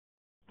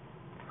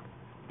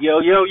Yo,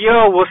 yo,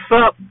 yo, what's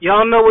up?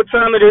 Y'all know what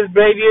time it is,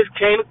 baby. It's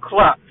 10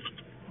 o'clock.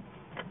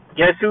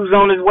 Guess who's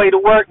on his way to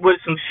work with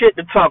some shit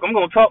to talk? I'm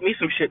gonna talk me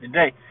some shit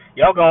today.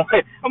 I'm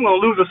gonna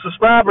lose a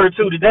subscriber or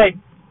two today.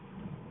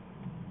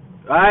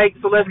 Alright,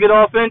 so let's get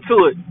off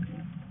into it.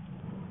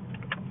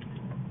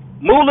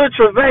 Mula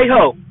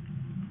Trevejo.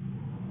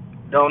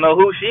 Don't know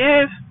who she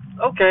is?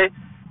 Okay.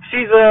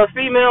 She's a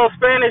female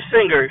Spanish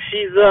singer.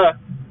 She's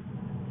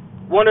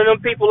one of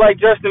them people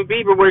like Justin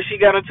Bieber where she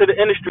got into the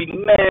industry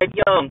mad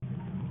young.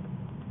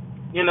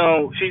 You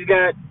know, she's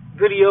got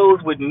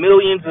videos with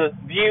millions of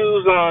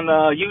views on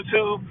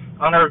YouTube,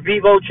 on her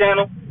Vivo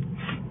channel.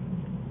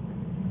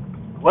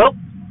 Well,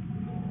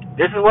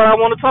 this is what I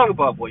want to talk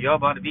about. Boy, y'all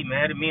about to be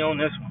mad at me on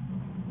this one.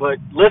 But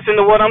listen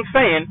to what I'm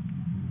saying.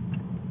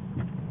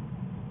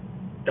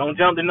 Don't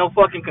jump to no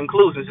fucking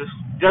conclusions.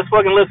 Just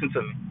fucking listen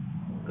to me.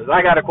 Because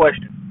I got a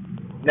question.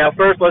 Now,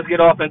 first, let's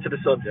get off into the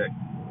subject.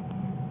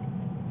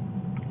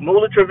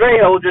 Mula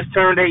Trevejo just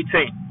turned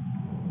 18.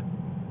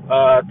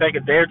 I think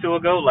a day or two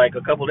ago, like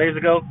a couple days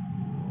ago.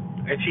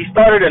 And she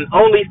started an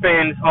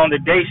OnlyFans on the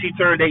day she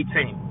turned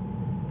 18.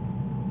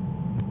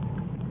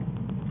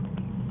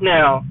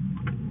 Now,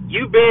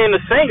 you being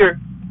a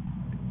singer,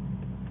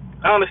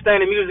 I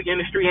understand the music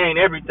industry ain't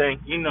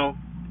everything, you know,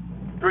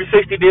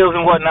 360 deals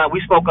and whatnot.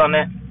 We spoke on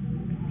that.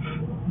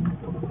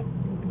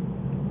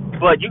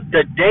 But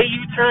the day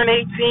you turn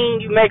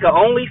 18, you make an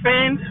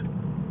OnlyFans,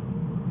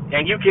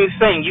 and you can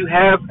sing. You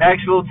have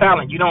actual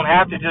talent. You don't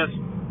have to just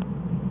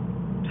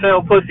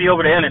sell pussy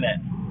over the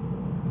internet.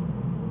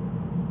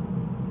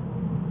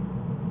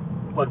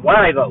 But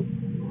why though?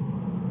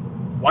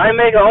 Why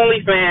make an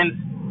OnlyFans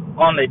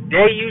on the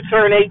day you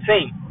turn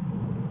 18?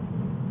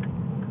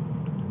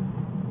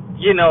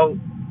 You know,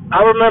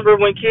 I remember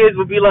when kids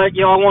would be like,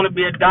 yo, I want to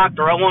be a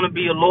doctor, I want to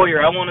be a lawyer,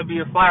 I want to be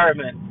a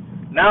fireman.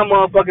 Now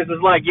motherfuckers is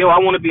like, yo,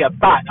 I want to be a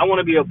thot, I want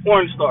to be a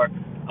porn star,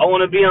 I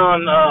want to be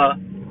on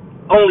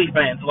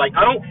OnlyFans. Like,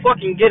 I don't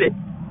fucking get it.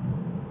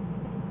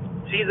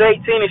 She's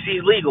 18 and she's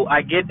legal.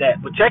 I get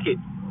that. But check it.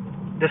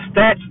 The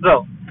stats,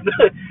 though.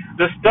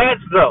 The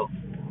stats, though.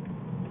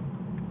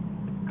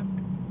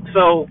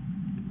 So,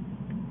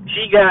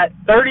 she got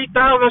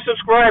 30,000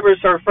 subscribers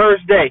her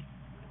first day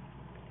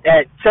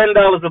at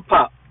 $10 a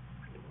pop.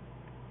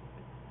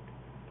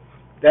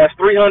 That's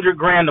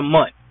 $300,000 a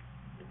month.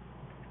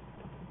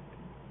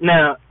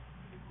 Now,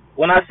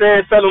 when I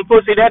said selling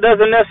pussy, that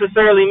doesn't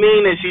necessarily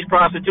mean that she's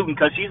prostituting,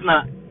 because she's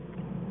not.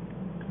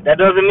 That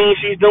doesn't mean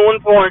she's doing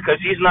porn, because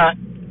she's not.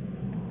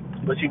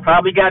 But she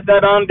probably got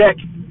that on deck.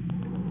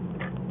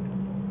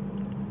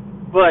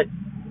 But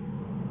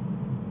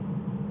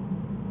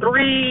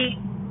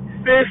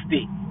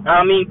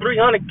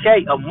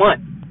 $300K a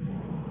month.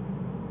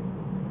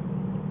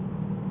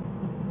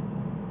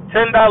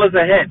 $10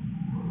 a head.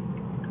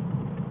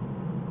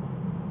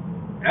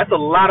 That's a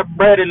lot of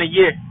bread in a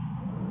year.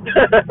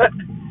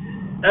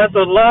 That's a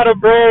lot of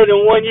bread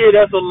in 1 year.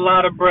 That's a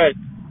lot of bread.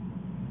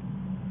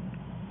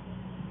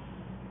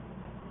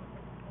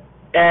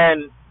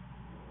 And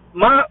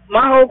my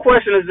whole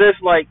question is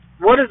this, like,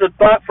 what is the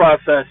thought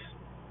process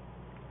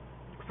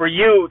for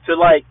you to,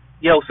 like,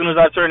 yo, as soon as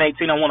I turn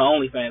 18, I want an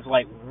OnlyFans?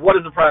 Like, what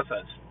is the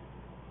process?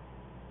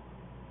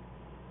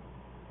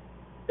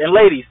 And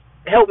ladies,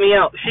 help me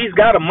out. She's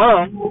got a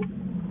mom.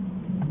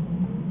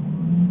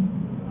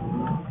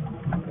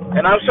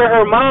 And I'm sure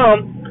her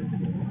mom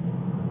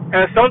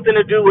has something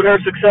to do with her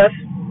success.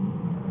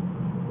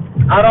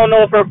 I don't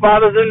know if her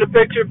father's in the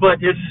picture, but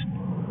it's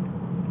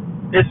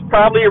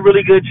probably a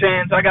really good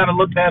chance. I got to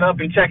look that up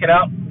and check it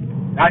out.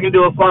 I can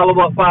do a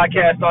follow-up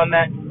podcast on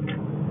that.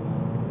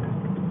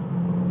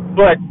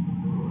 But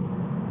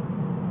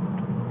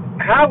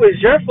how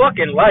is your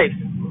fucking life?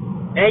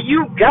 And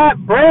you got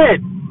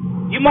bread.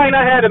 You might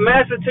not have a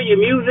master to your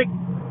music,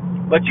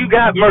 but you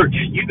got merch.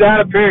 You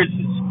got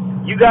appearances.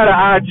 You got an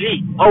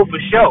IG. Oh, for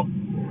sure.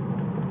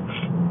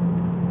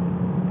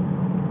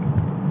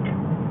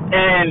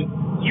 And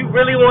you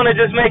really want to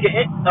just make a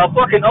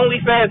fucking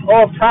OnlyFans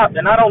off top,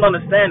 and I don't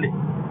understand it.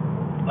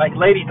 Like,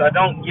 ladies, I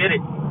don't get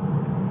it.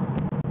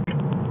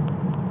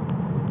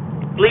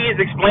 Please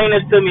explain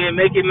this to me and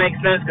make it make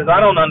sense, because I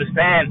don't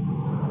understand.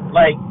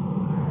 Like,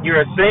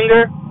 you're a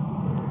singer,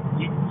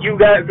 you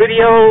got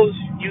videos,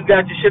 you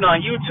got your shit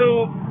on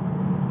YouTube,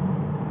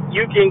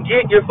 you can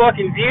get your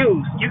fucking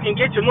views, you can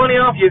get your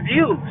money off your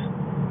views.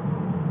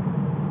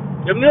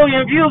 A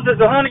million views is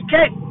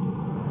 $100K.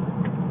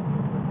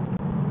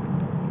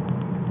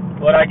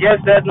 But I guess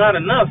that's not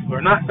enough,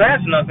 or not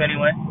fast enough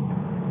anyway.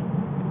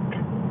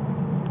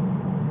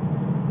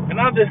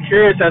 And I'm just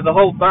curious as the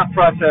whole thought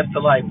process to,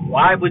 like,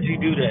 why would you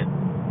do that?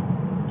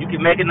 You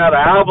can make another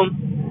album,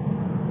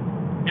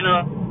 you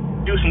know,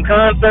 do some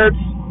concerts,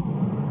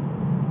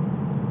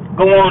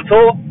 go on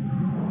tour.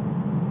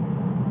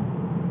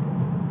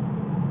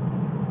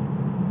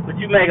 But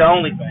you make an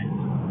OnlyFans.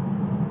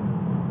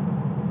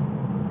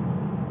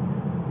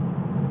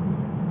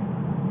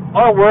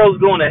 Our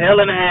world's going to hell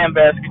in a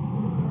handbasket.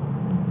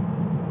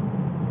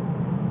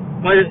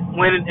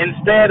 When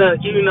instead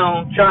of, you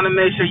know, trying to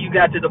make sure you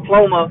got your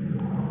diploma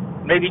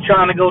Maybe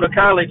trying to go to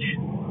college,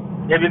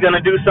 if you're going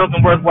to do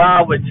something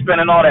worthwhile with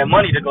spending all that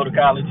money to go to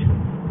college.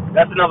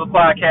 That's another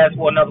podcast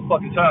for another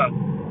fucking time.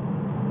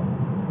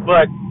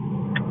 But,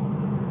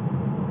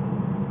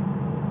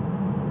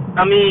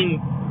 I mean,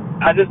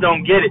 I just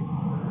don't get it.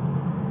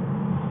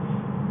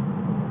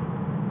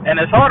 And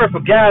it's harder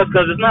for guys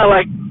because it's not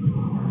like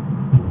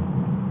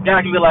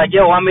guys can be like,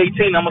 yo, I'm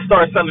 18, I'm going to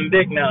start selling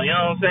dick now. You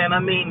know what I'm saying?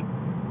 I mean,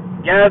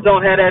 guys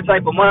don't have that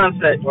type of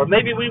mindset. Or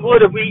maybe we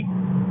would if we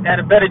had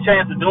a better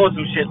chance of doing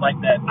some shit like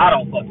that. I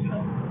don't fucking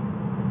know.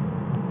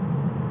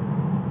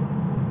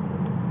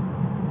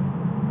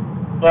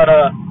 But,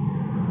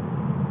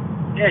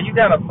 yeah, you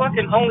got a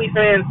fucking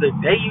OnlyFans the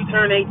day you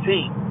turn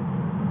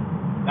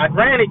 18. Now,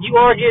 granted, you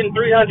are getting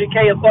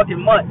 $300K a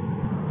fucking month.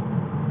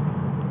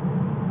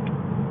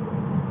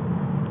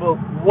 But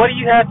what do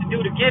you have to do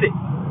to get it?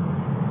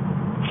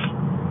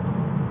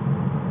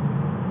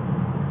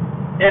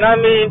 And I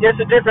mean,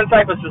 it's a different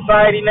type of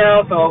society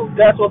now, so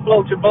that's what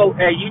floats your boat.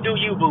 Hey, you do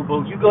you,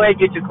 boo-boo. You go ahead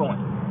and get your coin.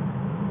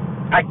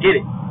 I get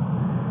it.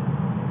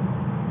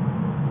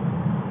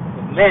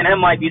 But man,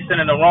 that might be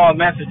sending the wrong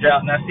message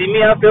out. Now, see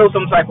me, I feel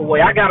some type of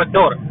way. I got a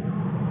daughter.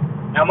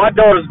 Now, my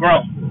daughter's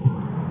grown.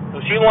 So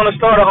if she want to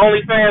start her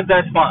OnlyFans,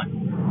 that's fine.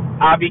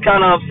 I'll be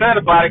kind of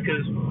upset about it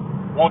because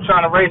I won't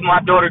trying to raise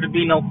my daughter to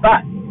be no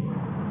thot.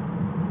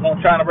 I won't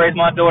trying to raise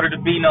my daughter to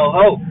be no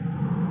hoe.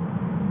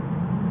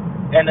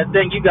 And the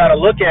thing you got to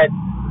look at,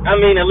 I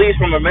mean, at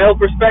least from a male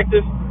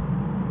perspective,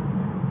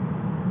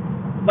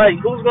 like,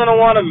 who's going to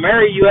want to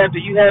marry you after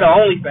you had an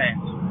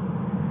OnlyFans?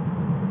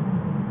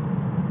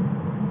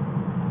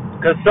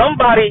 Because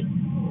somebody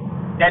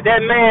that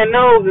man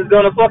knows is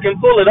going to fucking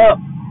pull it up.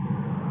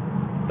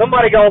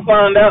 Somebody going to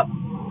find out.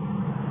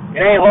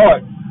 It ain't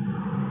hard.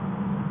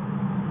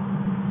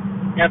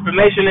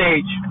 Information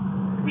age.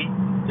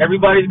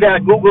 Everybody's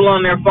got Google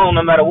on their phone,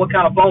 no matter what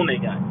kind of phone they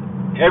got.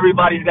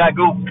 Everybody's got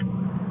Google.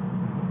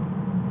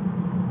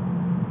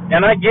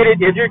 And I get it,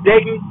 if you're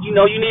dating, you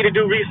know, you need to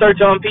do research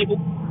on people.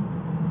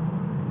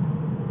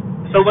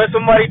 So when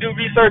somebody do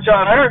research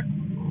on her,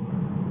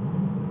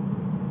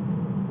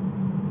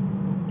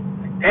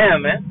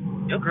 damn,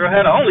 man, your girl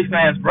had an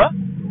OnlyFans, bro.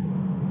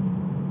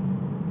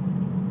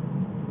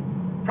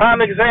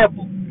 Prime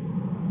example.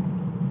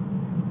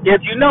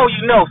 If you know,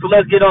 you know, so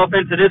let's get off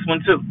into this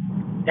one, too.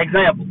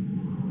 Example,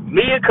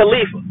 Mia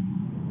Khalifa.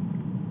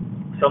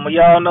 Some of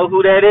y'all know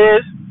who that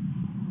is.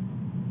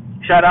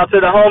 Shout out to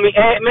the homie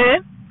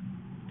Ant-Man.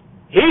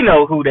 He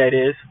know who that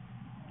is.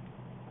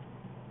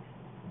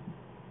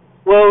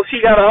 Well,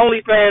 she got her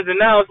OnlyFans, and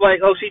now it's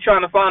like, oh, she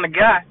trying to find a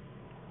guy.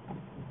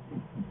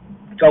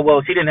 Oh,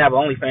 well, she didn't have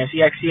an OnlyFans.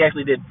 She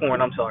actually did porn.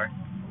 I'm sorry.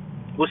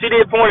 Well, she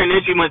did porn, and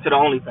then she went to the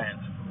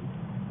OnlyFans.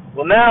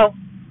 Well, now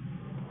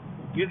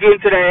you get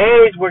into that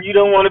age where you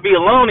don't want to be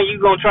alone, and you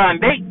gonna try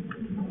and date.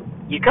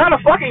 You kind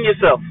of fucking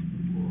yourself.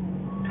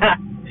 Ha!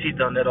 She's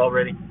done that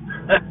already.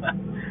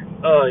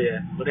 Oh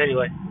yeah. But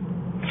anyway.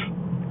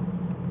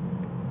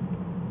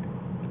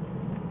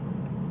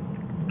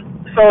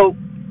 So,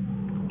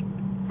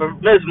 for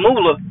Ms.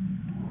 Moolah,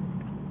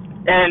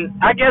 and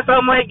I guess I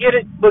might get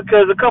it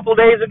because a couple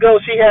days ago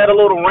she had a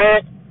little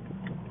rant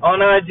on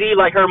IG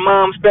like her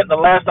mom spent the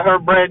last of her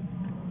bread.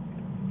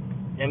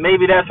 And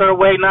maybe that's her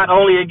way not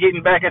only of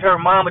getting back at her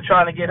mom, but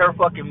trying to get her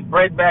fucking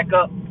bread back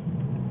up.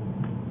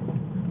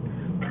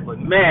 But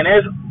man,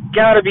 there's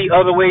gotta be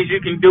other ways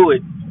you can do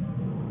it.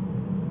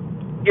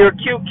 You're a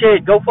cute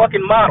kid, go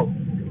fucking model.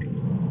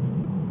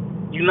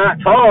 You're not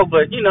tall,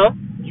 but you know,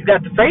 you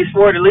got the face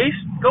for it at least.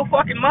 Go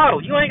fucking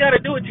model. You ain't got to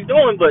do what you're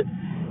doing, but,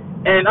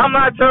 and I'm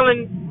not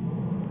saying,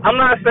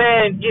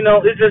 you know,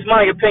 it's just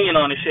my opinion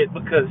on this shit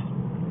because,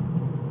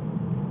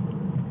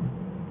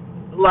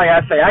 like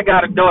I say, I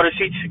got a daughter,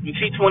 she's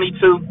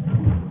 22,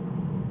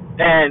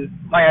 and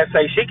like I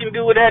say, she can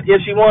do that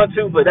if she wants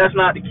to, but that's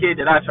not the kid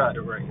that I tried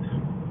to raise.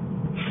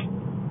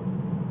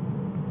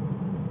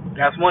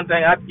 That's one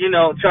thing I, you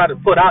know, try to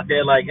put out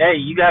there, like, hey,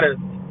 you got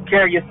to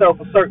carry yourself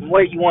a certain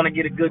way. You want to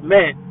get a good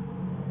man.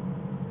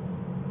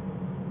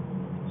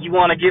 You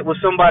want to get with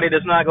somebody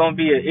that's not going to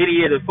be an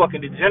idiot or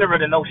fucking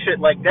degenerate and no shit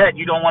like that.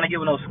 You don't want to get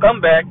with no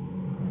scumbag.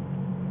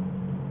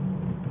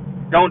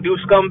 Don't do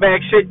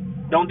scumbag shit.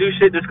 Don't do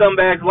shit that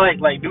scumbags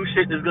like. Like, do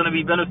shit that's going to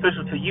be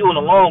beneficial to you in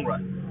the long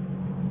run.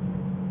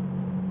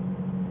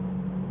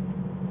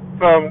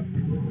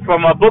 From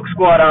my book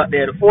squad out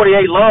there, the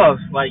 48 Laws,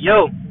 like,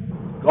 yo,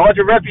 guard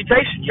your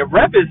reputation. Your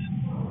rep is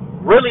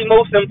really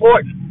most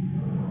important.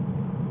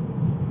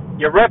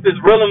 Your rep is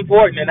real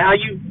important, and how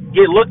you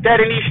get looked at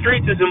in these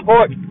streets is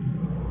important.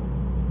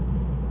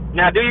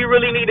 Now, do you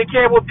really need to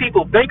care what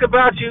people think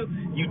about you?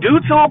 You do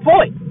to a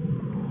point.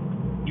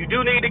 You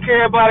do need to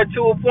care about it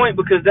to a point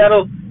because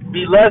that'll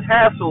be less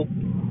hassle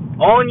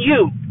on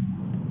you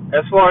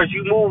as far as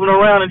you moving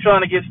around and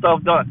trying to get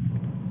stuff done.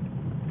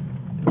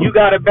 You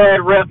got a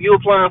bad rep, you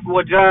applying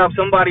for a job,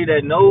 somebody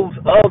that knows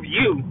of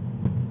you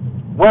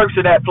works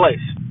at that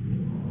place.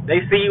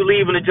 They see you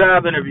leaving a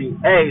job interview.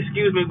 Hey,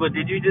 excuse me, but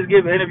did you just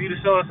give an interview to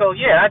so-and-so?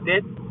 Yeah, I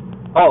did.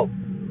 Oh.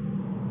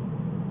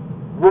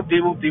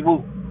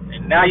 Whoop-de-whoop-de-whoop. And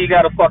Now you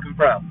got a fucking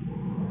problem.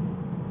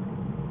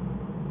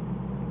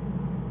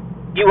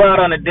 You out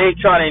on a date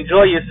trying to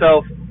enjoy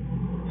yourself.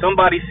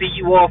 Somebody see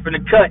you off in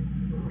the cut.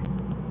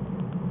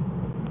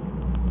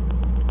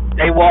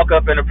 They walk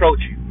up and approach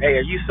you. Hey,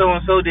 are you so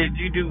and so? Did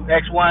you do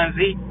X, Y, and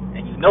Z?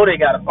 And you know they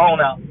got a phone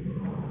out.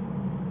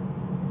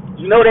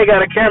 You know they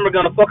got a camera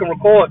gonna fucking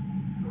record.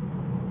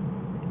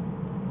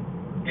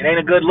 It ain't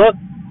a good look.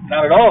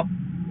 Not at all.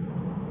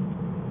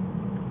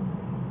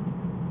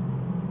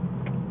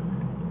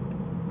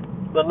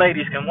 But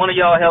ladies, can one of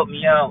y'all help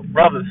me out?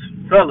 Brothers,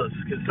 fellas,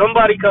 can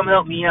somebody come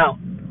help me out?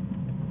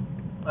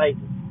 Like,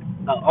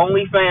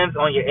 OnlyFans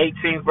on your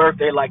 18th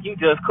birthday, like you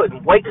just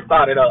couldn't wait to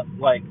start it up.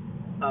 Like,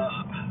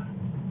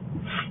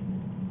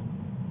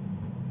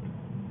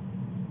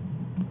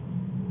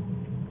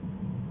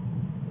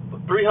 for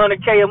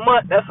 $300K a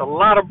month, that's a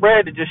lot of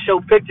bread to just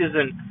show pictures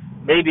and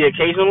maybe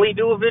occasionally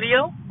do a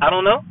video. I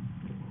don't know.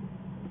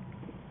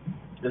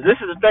 Because this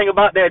is the thing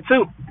about that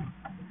too.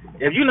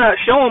 If you're not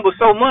showing but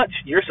so much,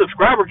 your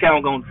subscriber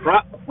count gonna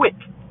drop quick.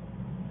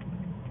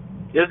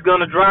 It's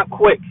gonna drop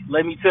quick,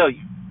 let me tell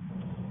you.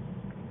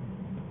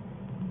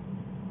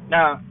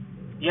 Now,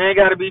 you ain't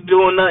gotta be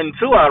doing nothing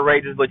too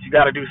outrageous, but you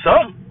gotta do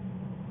something.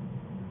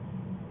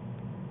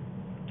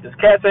 Because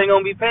cats ain't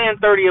gonna be paying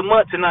 $30 a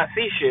month to not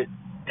see shit.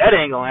 That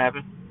ain't gonna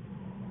happen.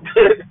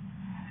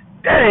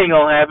 That ain't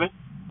gonna happen.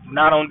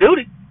 Not on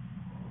duty.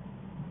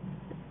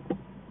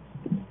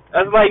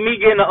 That's like me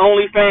getting the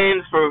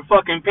OnlyFans for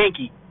fucking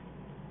Pinky.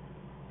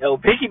 Yo,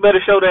 Pinky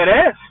better show that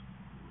ass,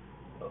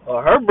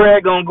 or her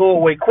bread gonna go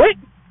away quick.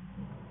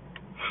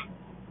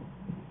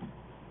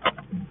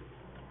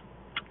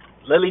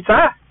 Lily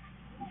Ty,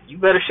 you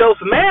better show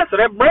some ass, or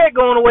that bread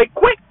going away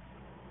quick.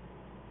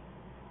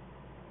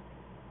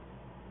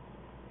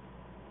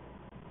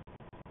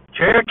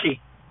 Cherokee,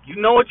 you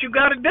know what you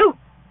gotta do.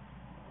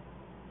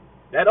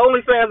 That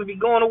OnlyFans will be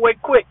going away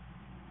quick.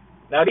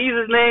 Now these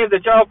is names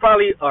that y'all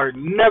probably are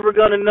never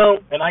gonna know,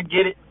 and I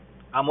get it.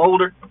 I'm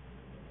older.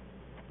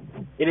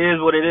 It is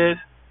what it is.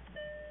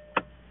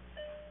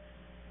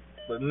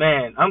 But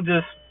man, I'm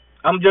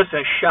just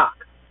in shock.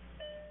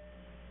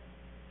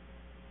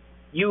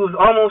 You was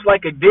almost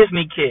like a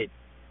Disney kid,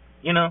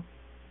 you know?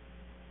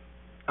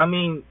 I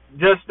mean,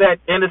 just that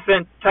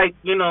innocent type,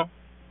 you know?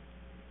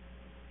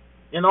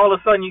 And all of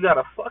a sudden you got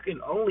a fucking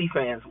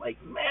OnlyFans, like,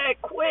 mad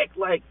quick,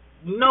 like,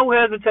 no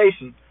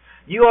hesitation.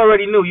 You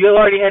already knew, you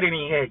already had it in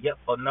your head. Yep,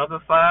 another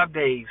 5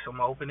 days, so I'm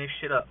gonna open this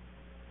shit up.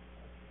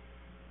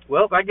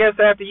 Well, I guess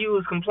after you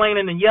was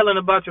complaining and yelling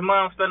about your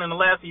mom spending the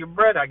last of your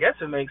bread, I guess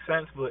it makes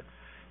sense, but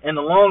in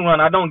the long run,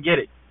 I don't get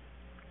it.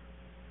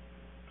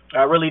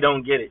 I really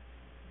don't get it.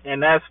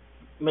 And that's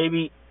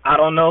maybe, I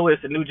don't know,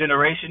 it's a new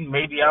generation.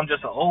 Maybe I'm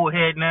just an old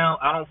head now.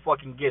 I don't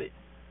fucking get it.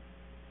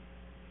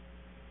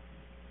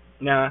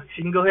 Now,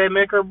 she can go ahead and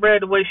make her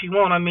bread the way she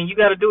want. I mean, you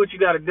got to do what you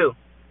got to do.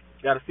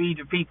 You got to feed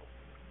your people.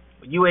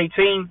 When you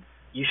 18,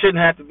 you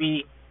shouldn't have to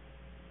be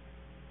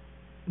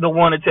the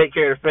one to take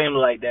care of the family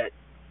like that.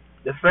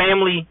 The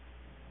family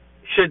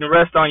shouldn't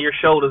rest on your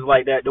shoulders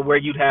like that to where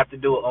you'd have to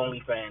do it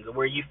OnlyFans, or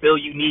where you feel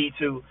you need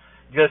to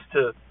just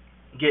to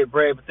get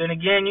bread. But then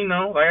again, you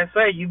know, like I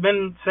say, you've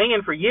been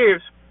singing for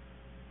years.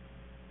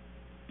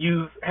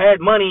 You've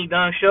had money,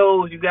 done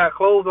shows, you got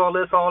clothes, all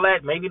this, all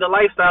that. Maybe the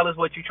lifestyle is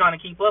what you're trying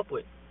to keep up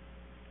with.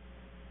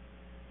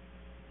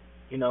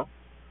 You know,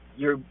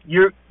 you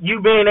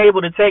being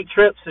able to take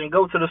trips and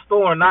go to the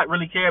store and not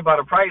really care about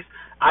a price.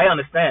 I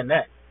understand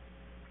that.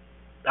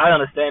 I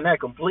understand that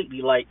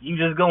completely. Like, you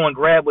just go and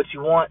grab what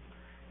you want,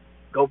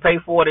 go pay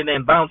for it, and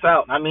then bounce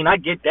out. I mean, I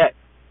get that.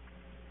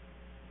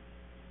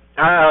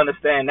 I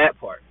understand that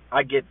part.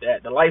 I get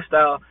that. The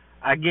lifestyle,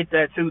 I get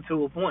that too,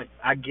 to a point.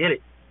 I get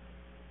it.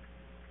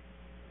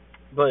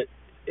 But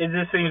it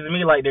just seems to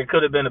me like there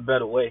could have been a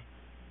better way.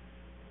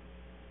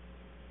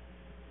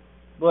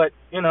 But,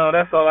 you know,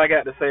 that's all I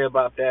got to say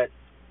about that.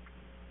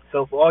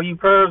 So for all you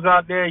pervs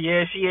out there,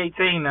 yeah, she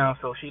 18 now,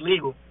 so she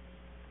legal.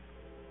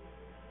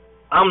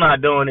 I'm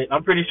not doing it.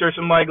 I'm pretty sure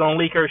somebody gonna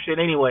leak her shit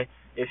anyway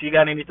if she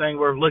got anything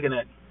worth looking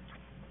at.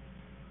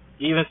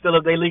 Even still,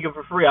 if they leak it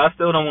for free, I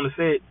still don't want to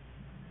see it.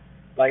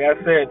 Like I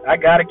said, I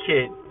got a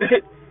kid.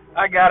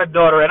 I got a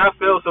daughter, and I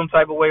feel some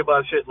type of way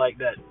about shit like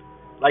that.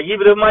 Like,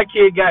 even if my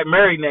kid got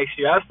married next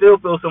year, I still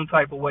feel some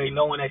type of way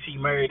knowing that she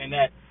married and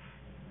that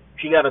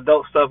she got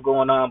adult stuff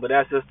going on, but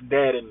that's just the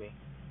dad in me.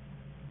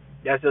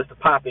 That's just the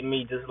pop in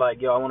me, just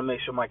like, yo, I want to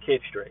make sure my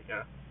kid's straight.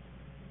 Yeah?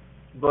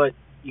 But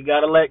you got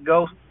to let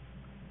go.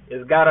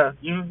 It's gotta,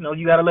 you know,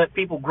 you gotta let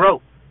people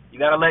grow. You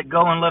gotta let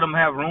go and let them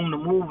have room to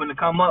move and to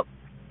come up,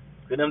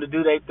 for them to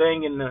do their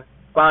thing and to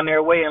find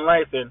their way in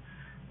life. And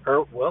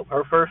her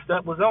first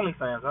step was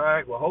OnlyFans. All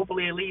right, well,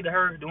 hopefully it lead to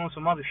her doing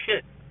some other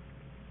shit.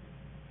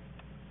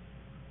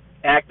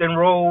 Acting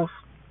roles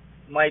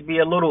might be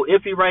a little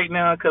iffy right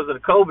now because of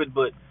the COVID,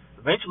 but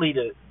eventually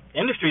the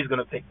industry is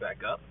gonna pick back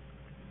up.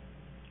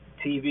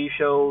 TV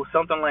shows,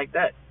 something like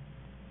that.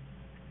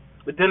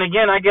 But then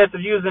again, I guess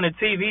if you was in a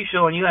TV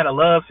show and you had a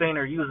love scene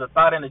or you was a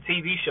thought in a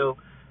TV show,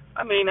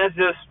 I mean, that's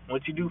just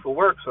what you do for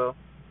work. So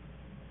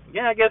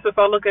Yeah, I guess if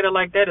I look at it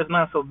like that, it's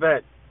not so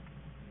bad.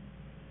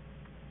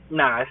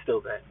 Nah, it's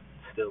still bad.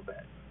 Still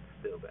bad.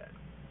 Still bad.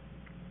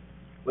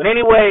 But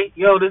anyway,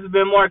 yo, this has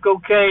been Marco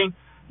Kane.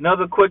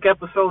 Another quick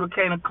episode of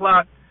Kane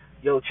O'Clock.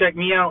 Yo, check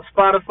me out.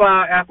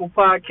 Spotify, Apple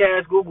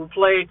Podcasts, Google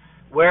Play,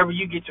 wherever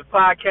you get your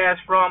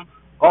podcasts from.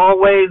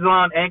 Always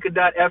on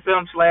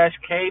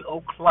anchor.fm/Kane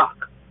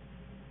O'Clock.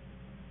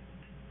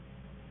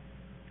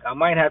 I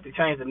might have to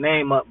change the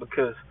name up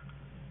because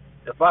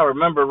if I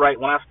remember right,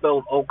 when I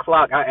spelled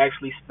O'Clock, I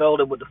actually spelled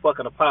it with the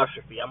fucking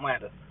apostrophe. I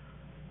might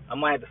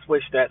have to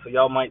switch that so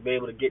y'all might be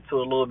able to get to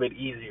it a little bit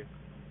easier.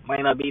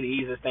 Might not be the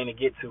easiest thing to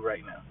get to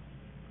right now.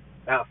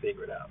 I'll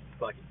figure it out.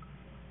 Fuck it.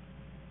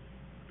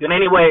 Then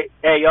anyway,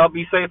 hey, y'all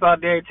be safe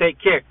out there. Take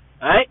care.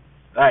 All right?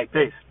 All right,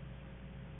 peace.